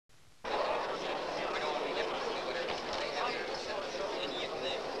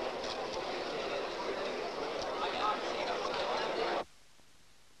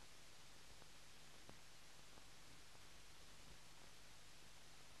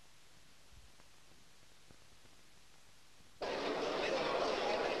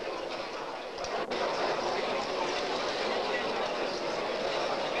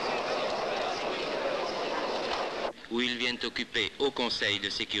où ils viennent occuper au Conseil de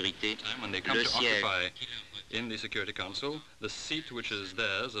sécurité when they come le to siège. occupy in the Security Council the seat which is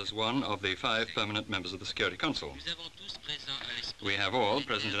theirs as one of the 5 permanent members of the Security Council. We have all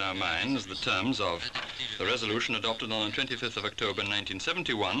present in our minds the terms of the resolution adopted on the 25th of October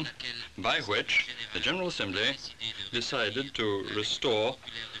 1971, by which the General Assembly decided to restore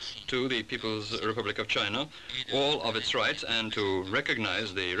to the People's Republic of China all of its rights and to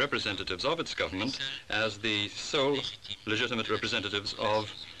recognize the representatives of its government as the sole legitimate representatives of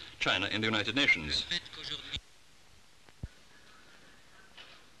China in the United Nations.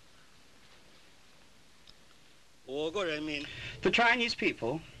 The Chinese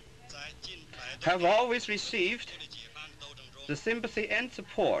people have always received the sympathy and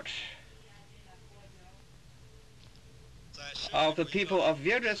support of the people of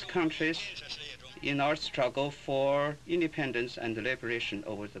various countries in our struggle for independence and liberation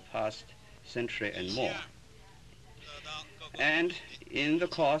over the past century and more, and in the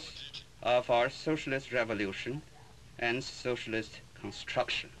course of our socialist revolution and socialist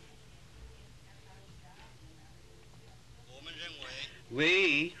construction.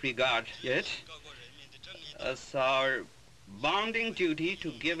 We regard it as our bonding duty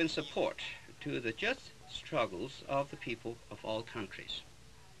to give in support to the just struggles of the people of all countries.